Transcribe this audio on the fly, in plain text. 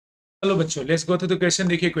चलो बच्चों, let's go through the question.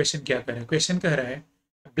 देखिए क्वेश्चन क्या कर रहा है। क्वेश्चन कह रहा है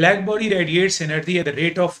black body radiates energy at the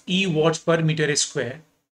rate of E watts पर metre square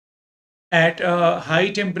at a high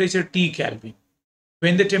temperature T Kelvin.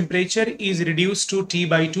 When the temperature is reduced to T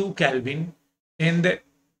by 2 Kelvin, then the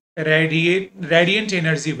radiant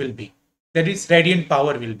energy will be, that is radiant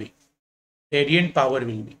power will be, radiant power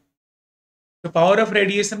will be. तो power of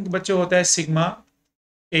radiation बच्चों होता है sigma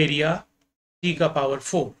area T का power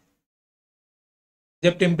 4।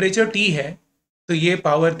 जब temperature T है तो ये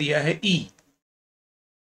power दिया है E।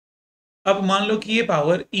 अब मान लो कि ये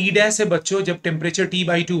पावर E डैश है बच्चों जब टेम्परेचर T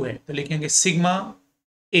बाई 2 है, तो लिखेंगे सिग्मा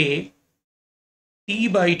ए T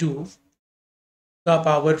बाई 2 का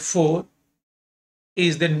power 4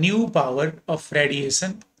 is the new power of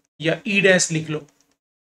radiation, या ई डैश लिख लो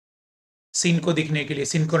सिन को दिखने के लिए,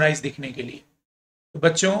 सिंक्रोनाइज दिखने के लिए। तो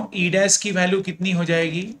बच्चों ई डैश की वैल्यू कितनी हो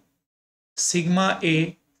जाएगी, सिग्मा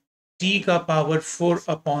ए टी का power 4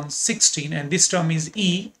 upon 16 and this term is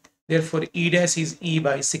E, therefore E dash is E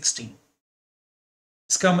by 16।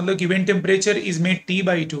 इसका मतलब कि when temperature is made T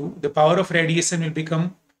by 2 the power of radiation will become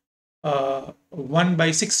 1 by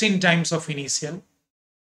 16 times of initial.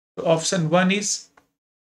 So option 1 is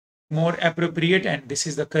more appropriate and this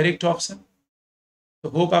is the correct option. तो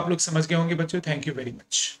hope आप लोग समझ गए होंगे बच्चों। Thank you very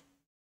much.